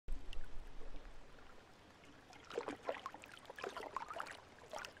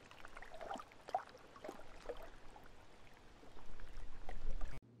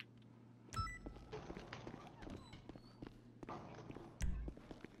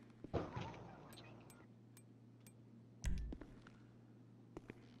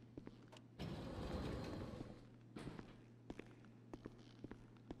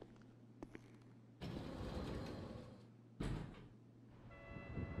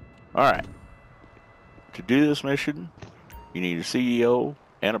Alright. To do this mission, you need a CEO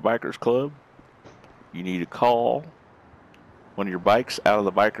and a bikers club. You need to call one of your bikes out of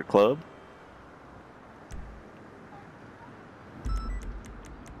the biker club.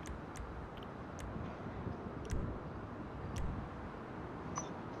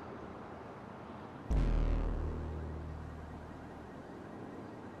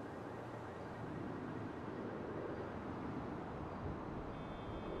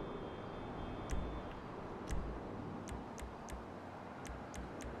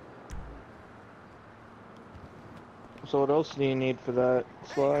 So what else do you need for that,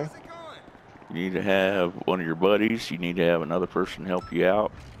 Sly? You need to have one of your buddies. You need to have another person help you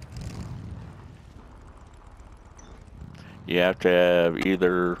out. You have to have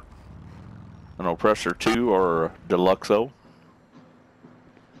either an Oppressor 2 or a Deluxo.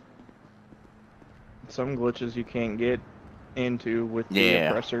 Some glitches you can't get into with the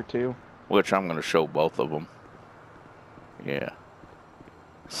Oppressor 2. Which I'm going to show both of them. Yeah.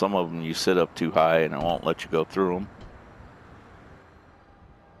 Some of them you sit up too high and it won't let you go through them.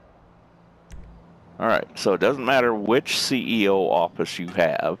 Alright, so it doesn't matter which CEO office you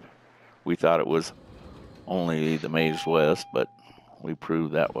have. We thought it was only the Maze West, but we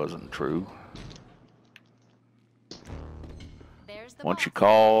proved that wasn't true. Once you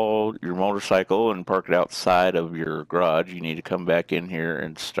call your motorcycle and park it outside of your garage, you need to come back in here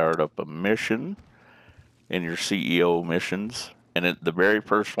and start up a mission in your CEO missions. And the very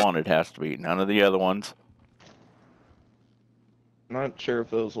first one it has to be, none of the other ones. Not sure if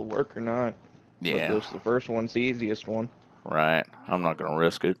those will work or not. Yeah. But the first one's the easiest one. Right. I'm not going to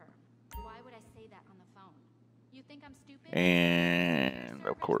risk it. Why would I say that on the phone? You think I'm stupid? And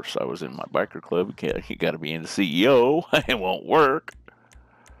of course, I was in my biker club. You got to be in the CEO. It won't work.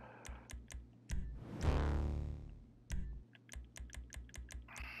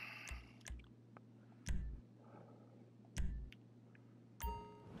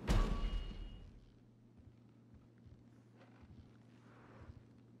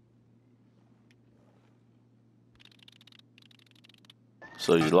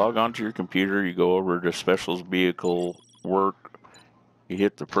 So you log onto your computer, you go over to Specials Vehicle Work, you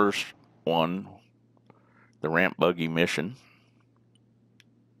hit the first one, the ramp buggy mission,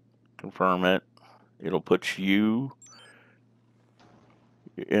 confirm it, it'll put you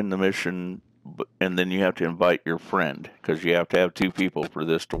in the mission, and then you have to invite your friend, because you have to have 2 people for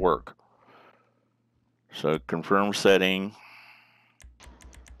this to work. So confirm setting.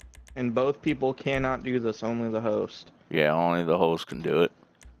 And both people cannot do this, only the host. Yeah, only the host can do it.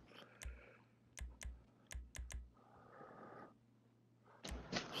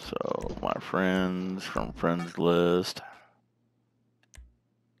 So, my friends from friends list.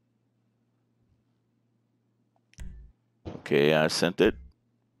 Okay, I sent it.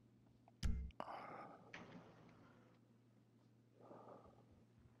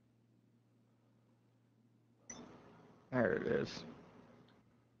 There it is.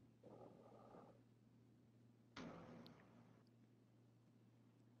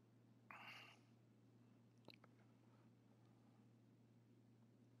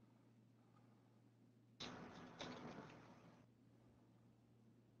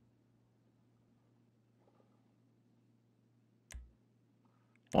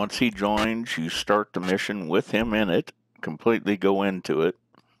 Once he joins, you start the mission with him in it, completely go into it.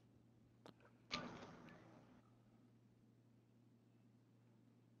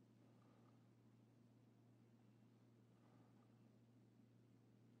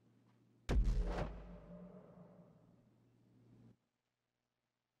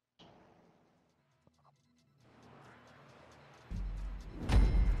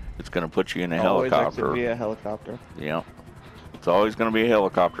 It's going to put you in a helicopter. Always be a helicopter. Yeah. It's always going to be a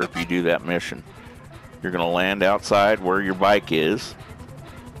helicopter if you do that mission. You're going to land outside where your bike is.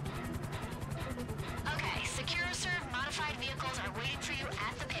 Okay, Secure Serve modified vehicles are waiting for you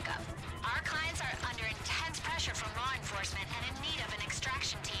at the pickup. Our clients are under intense pressure from law enforcement and in need of an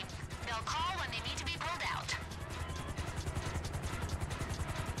extraction team. They'll call when they need to be pulled out.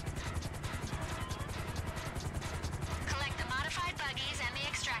 Collect the modified buggies and the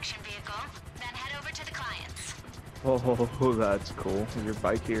extraction vehicle, then head over to the clients. Oh, that's cool. Is your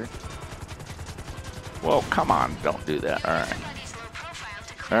bike here? Well, come on, don't do that. Alright.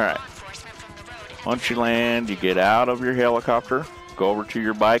 Alright. Once you land, you get out of your helicopter, go over to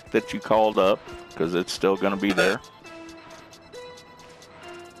your bike that you called up, because it's still going to be there.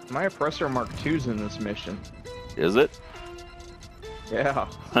 My Oppressor Mark II's in this mission. Is it? Yeah.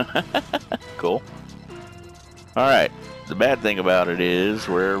 Cool. Alright. The bad thing about it is,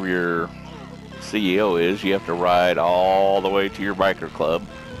 wherever your CEO is, you have to ride all the way to your biker club.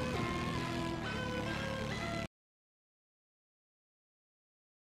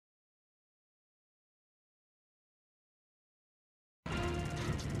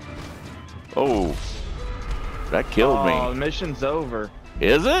 Oh, that killed me. Oh, the mission's over.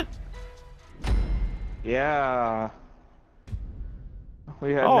 Is it? Yeah.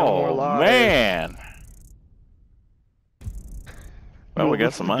 We had no more Oh, lives. man. Well, we got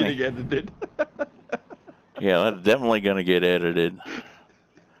This some is money. getting edited. Yeah, that's definitely going to get edited.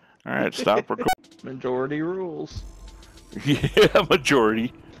 All right, stop recording. Majority rules. Yeah,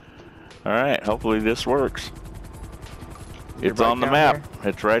 majority. All right, hopefully this works. Your It's bike on the down map. there?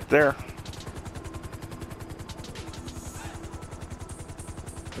 It's right there.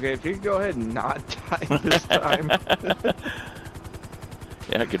 Okay, if you could go ahead and not die this time.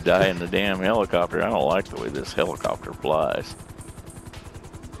 Yeah, I could die in the damn helicopter. I don't like the way this helicopter flies.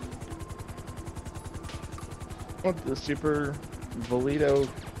 What, the Super Volito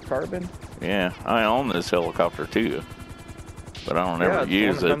Carbon? Yeah, I own this helicopter too, but I don't ever it's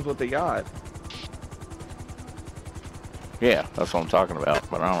use the one that it. comes with the yacht. Yeah, that's what I'm talking about,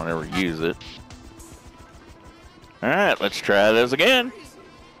 but I don't ever use it. All right, let's try this again.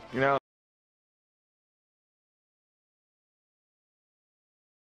 You know.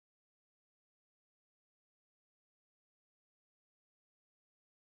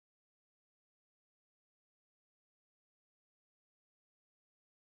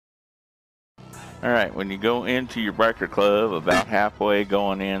 All right, when you go into your biker club, about halfway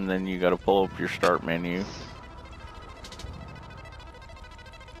going in, then you got to pull up your start menu.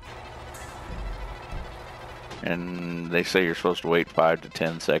 And they say you're supposed to wait 5 to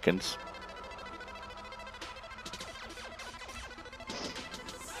 10 seconds.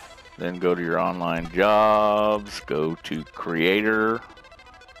 Then go to your online jobs, go to creator.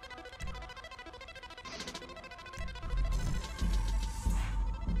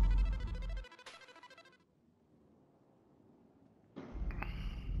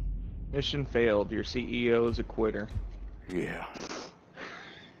 Mission failed. Your CEO is a quitter. Yeah.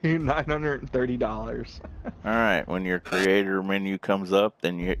 $930. All right, when your creator menu comes up,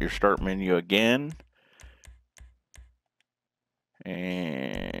 then you hit your start menu again.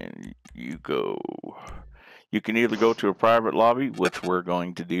 And you go. You can either go to a private lobby, which we're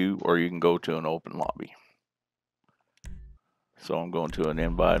going to do, or you can go to an open lobby. So I'm going to an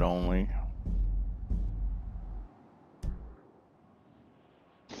invite only.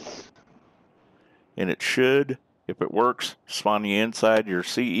 And it should, if it works, spawn you inside your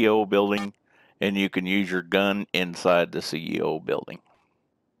CEO building, and you can use your gun inside the CEO building.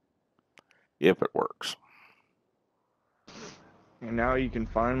 If it works. And now you can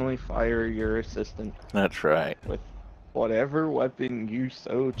finally fire your assistant. That's right. With whatever weapon you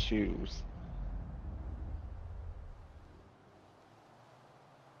so choose.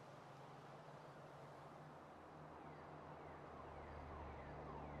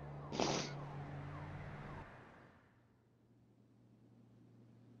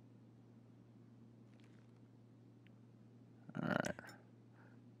 All right.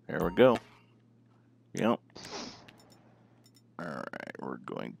 There we go. Yep. Alright, we're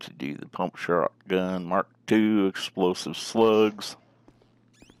going to do the pump shotgun Mark II explosive slugs.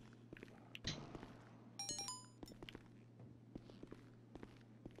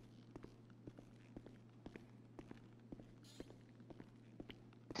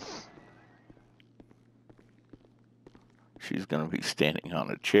 She's going to be standing on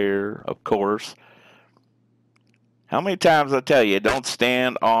a chair, of course. How many times I tell you, don't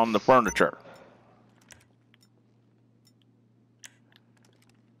stand on the furniture?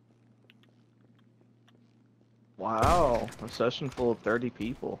 Wow, a session full of 30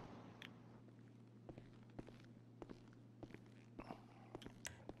 people.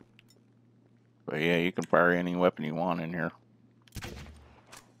 But yeah, you can fire any weapon you want in here.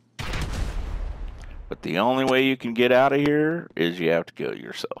 But the only way you can get out of here is you have to kill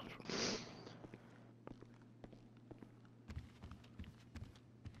yourself.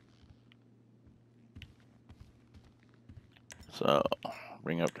 So,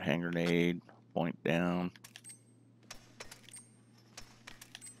 bring up the hand grenade, point down.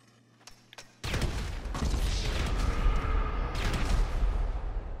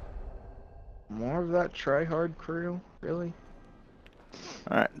 More of that try-hard crew? Really?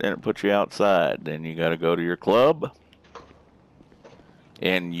 Alright, then it puts you outside. Then you got to go to your club.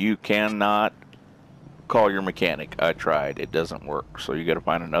 And you cannot call your mechanic. I tried. It doesn't work. So you got to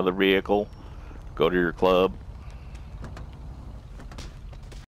find another vehicle. Go to your club.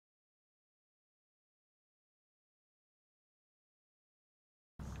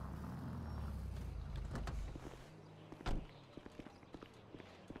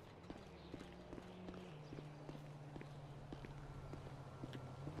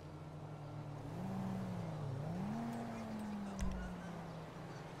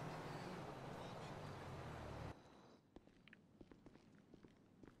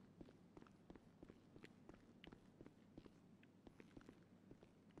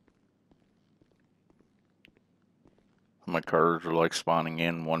 My cars are like spawning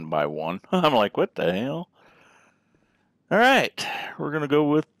in one by one. I'm like, what the hell? Alright, we're going to go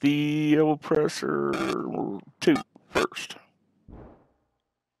with the Oppressor 2 first.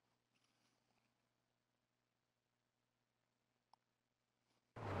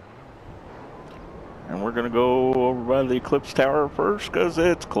 And we're going to go over by the Eclipse Tower first because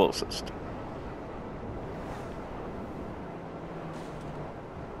it's closest.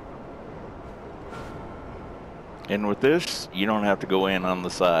 And with this, you don't have to go in on the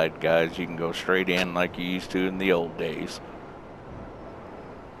side, guys. You can go straight in like you used to in the old days.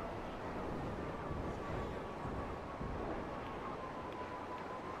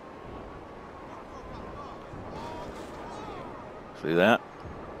 See that?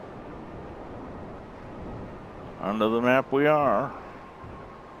 Onto the map we are.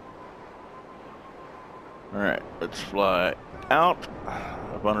 Alright, let's fly out,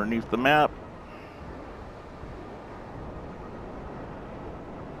 up underneath the map.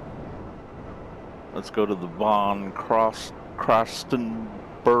 Let's go to the Von Krostenberg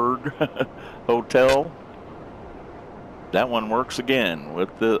Hotel. That one works again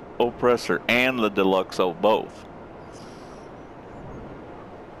with the Oppressor and the Deluxo both.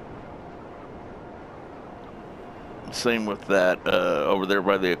 Same with that over there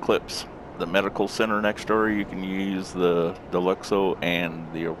by the Eclipse. The medical center next door, you can use the Deluxo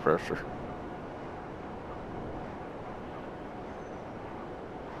and the Oppressor.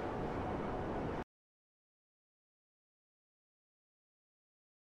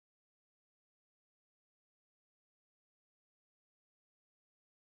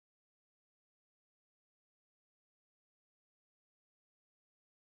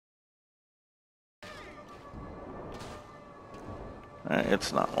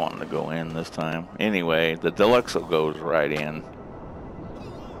 It's not wanting to go in this time. Anyway, the Deluxo goes right in.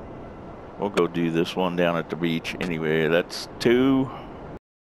 We'll go do this one down at the beach. Anyway, that's 2.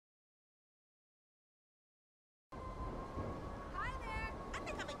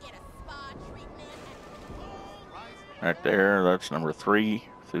 Right there, that's number 3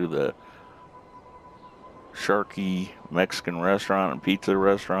 through the Sharky Mexican restaurant and pizza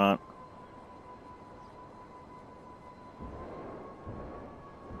restaurant.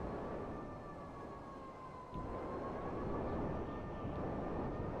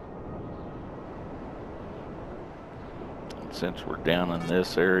 Since we're down in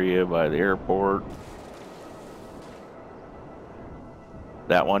this area by the airport,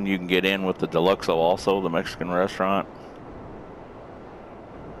 that one you can get in with the Deluxo also, the Mexican restaurant.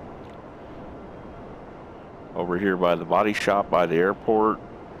 Over here by the body shop by the airport,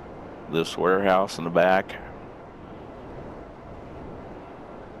 this warehouse in the back.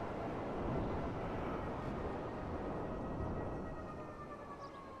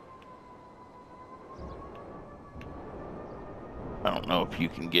 I don't know if you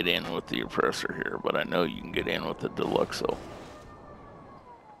can get in with the Oppressor here, but I know you can get in with the Deluxo.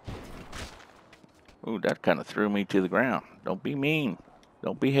 Ooh, that kind of threw me to the ground. Don't be mean.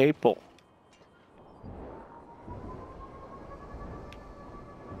 Don't be hateful.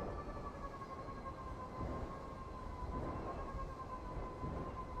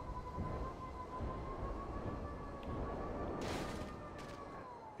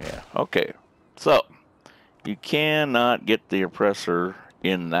 Yeah, okay. So, you cannot get the Oppressor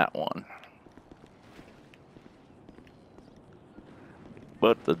in that one.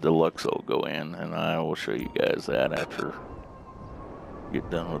 But the Deluxo will go in, and I will show you guys that after I get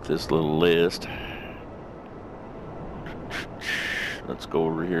done with this little list. Let's go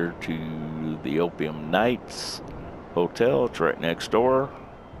over here to the Opium Nights Hotel. It's right next door.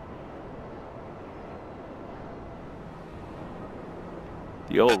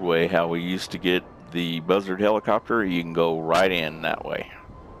 The old way, how we used to get the Buzzard helicopter, you can go right in that way.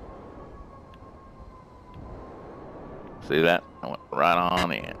 See that? I went right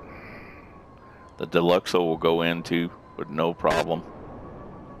on in. The Deluxo will go into with no problem.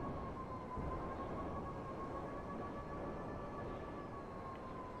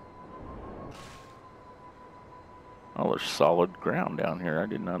 Oh, there's solid ground down here. I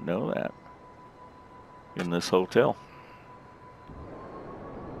did not know that. In this hotel.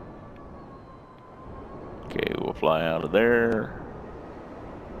 Okay, we'll fly out of there.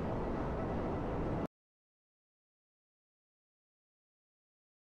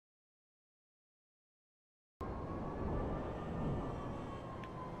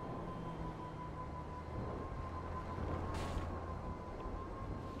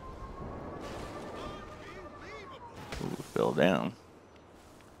 Ooh, fell down.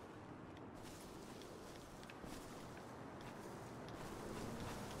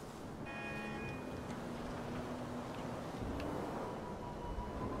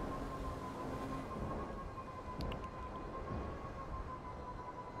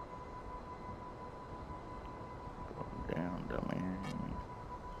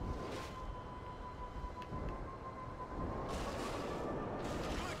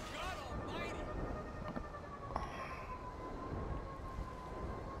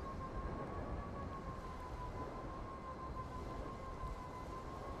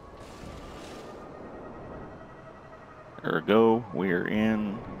 There we go. We are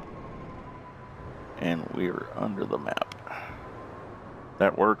in, and we are under the map.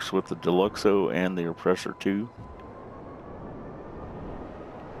 That works with the Deluxo and the Oppressor too.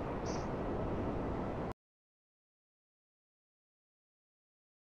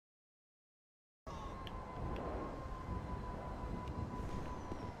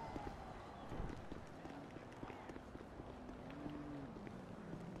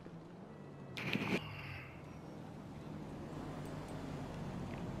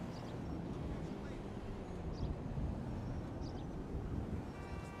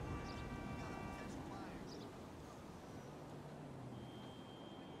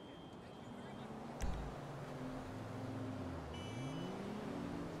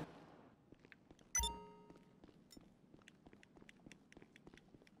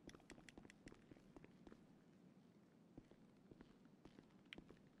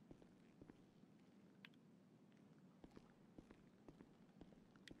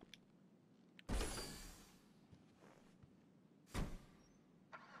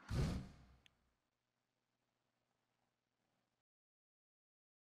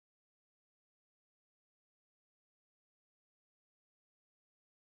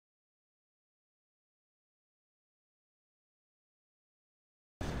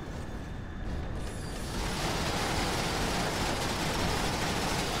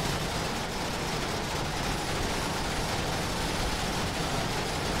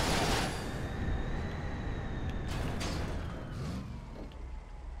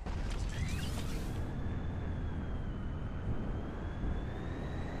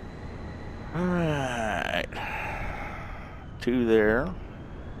 Alright. 2 there.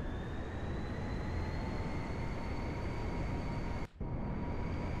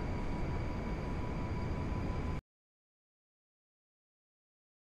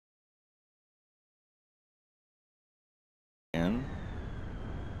 In.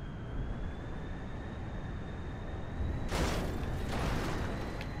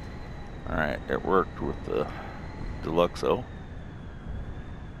 Alright, it worked with the Deluxo.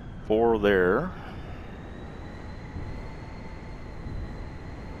 4 there.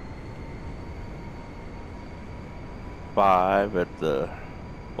 5 at the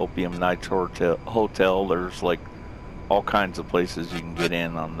Opium Nights Hotel. There's like all kinds of places you can get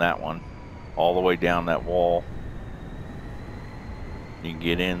in on that one. All the way down that wall. You can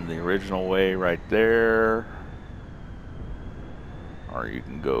get in the original way right there. Or you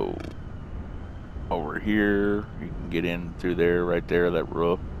can go over here. You can get in through there, right there, that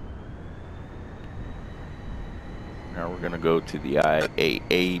roof. Now we're going to go to the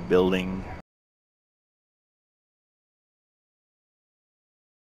IAA building.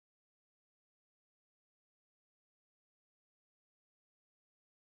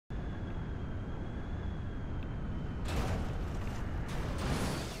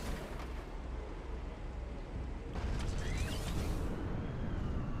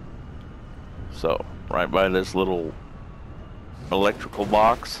 So, right by this little electrical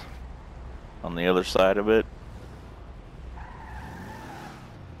box on the other side of it.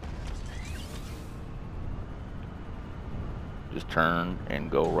 Just turn and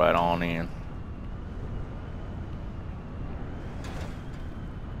go right on in.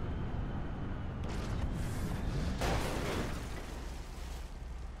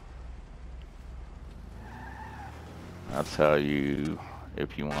 That's how you,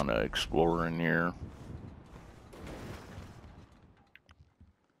 if you want to explore in here.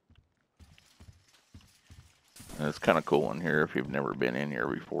 And it's kind of cool in here if you've never been in here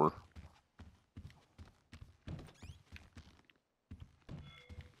before.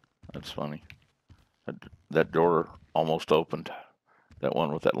 That's funny. That door almost opened. That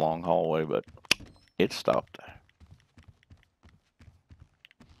one with that long hallway, but it stopped.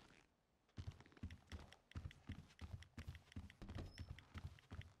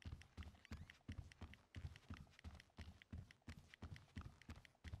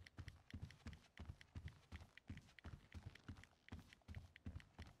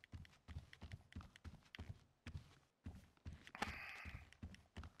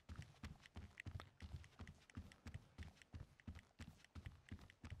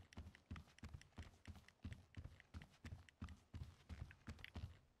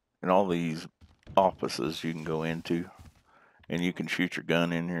 And all these offices you can go into, and you can shoot your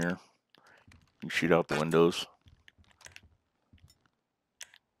gun in here. You shoot out the windows.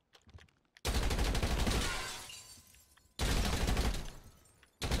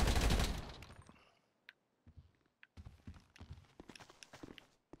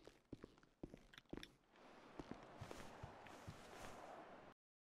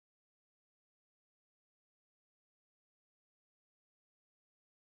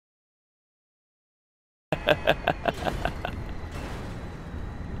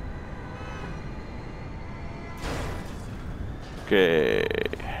 Okay,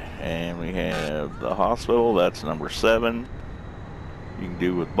 and we have the hospital. That's number 7. You can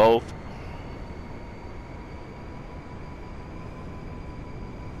do with both.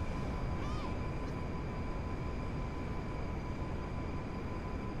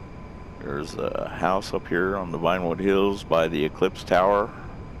 There's a house up here on the Vinewood Hills by the Eclipse Tower.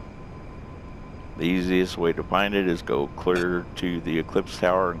 The easiest way to find it is go clear to the Eclipse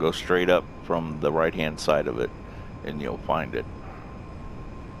Tower and go straight up from the right-hand side of it, and you'll find it.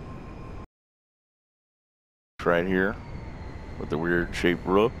 It's right here with the weird shaped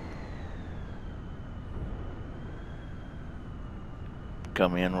roof.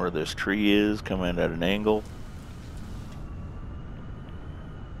 Come in where this tree is, come in at an angle.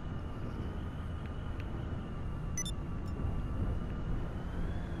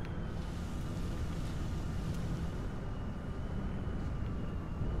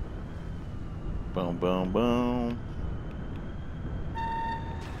 Boom, boom, boom.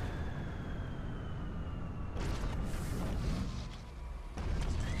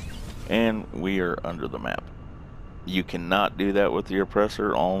 And we are under the map. You cannot do that with the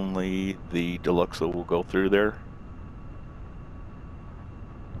Oppressor, only the Deluxo will go through there.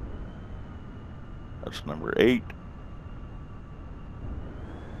 That's number 8.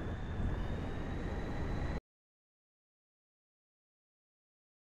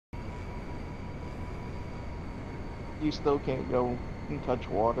 You still can't go and touch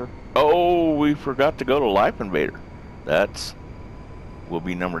water. Oh, we forgot to go to Life Invader. That's will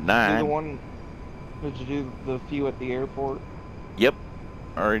be number 9. Do the one, did you do the few at the airport? Yep,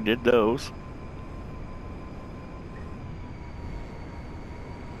 already did those.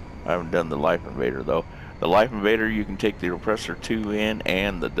 I haven't done the Life Invader though. The Life Invader, you can take the Oppressor 2 in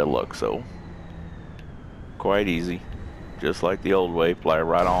and the Deluxo. Quite easy. Just like the old way, fly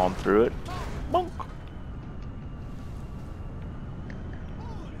right on through it. Bonk.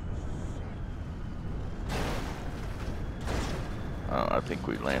 I think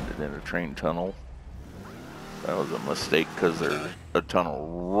we landed in a train tunnel. That was a mistake because there's a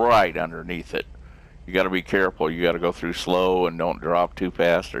tunnel right underneath it. You got to be careful. You got to go through slow and don't drop too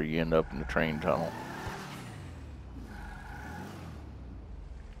fast or you end up in the train tunnel.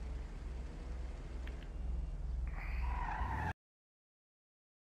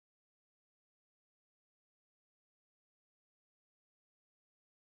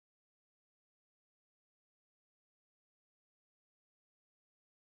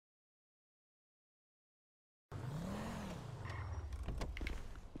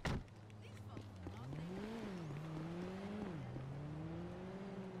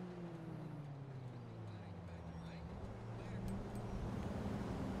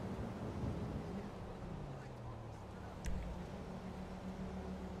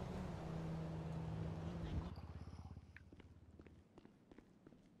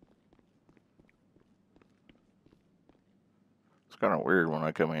 It's kind of weird when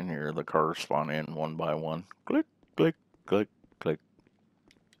I come in here, the cars spawn in one by one. Click, click, click, click.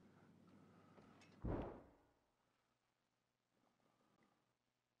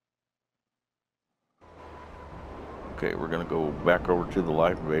 Okay, we're going to go back over to the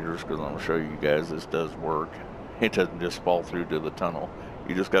Life Invaders because I'm going to show you guys this does work. It doesn't just fall through to the tunnel.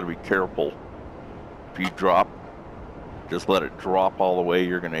 You just got to be careful. If you drop, just let it drop all the way,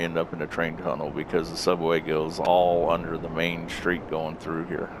 you're going to end up in a train tunnel because the subway goes all under the main street going through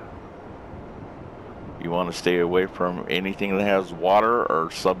here. You want to stay away from anything that has water or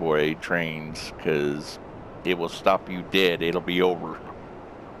subway trains because it will stop you dead. It'll be over.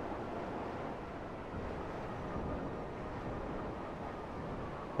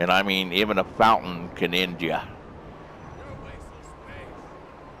 And I mean, even a fountain can end you.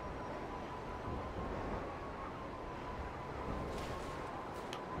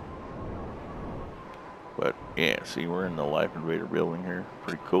 But yeah, see, we're in the Life Invader building here.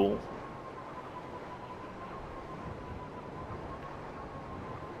 Pretty cool.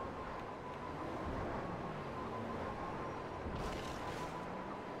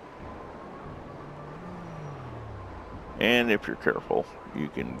 And if you're careful, you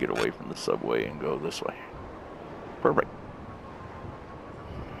can get away from the subway and go this way. Perfect.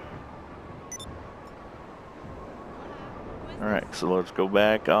 Alright, so let's go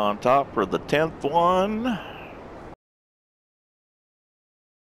back on top for the 10th one.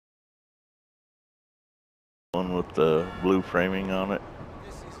 One with the blue framing on it.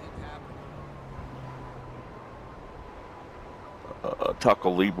 Taco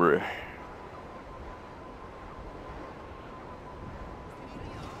Libre.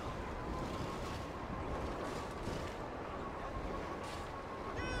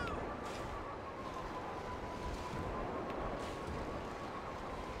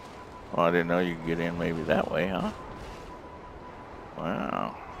 Well, I didn't know you could get in maybe that way, huh?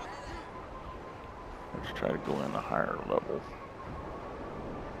 Wow. Let's try to go in the higher level.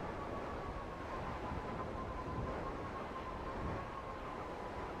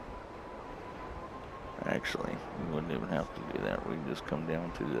 Actually, we wouldn't even have to do that. We can just come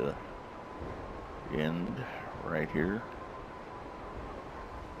down to the end right here.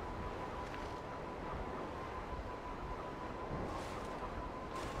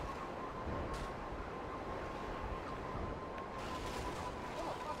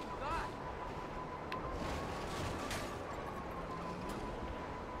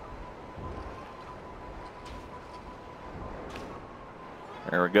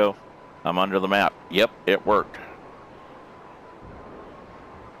 There we go. I'm under the map. Yep, it worked.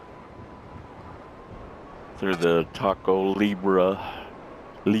 Through the Taco Libre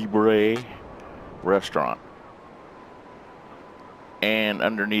restaurant. And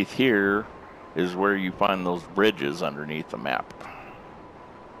underneath here is where you find those bridges underneath the map.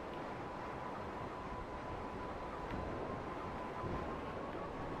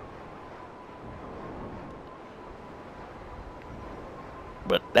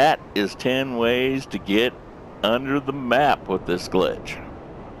 But that is 10 ways to get under the map with this glitch.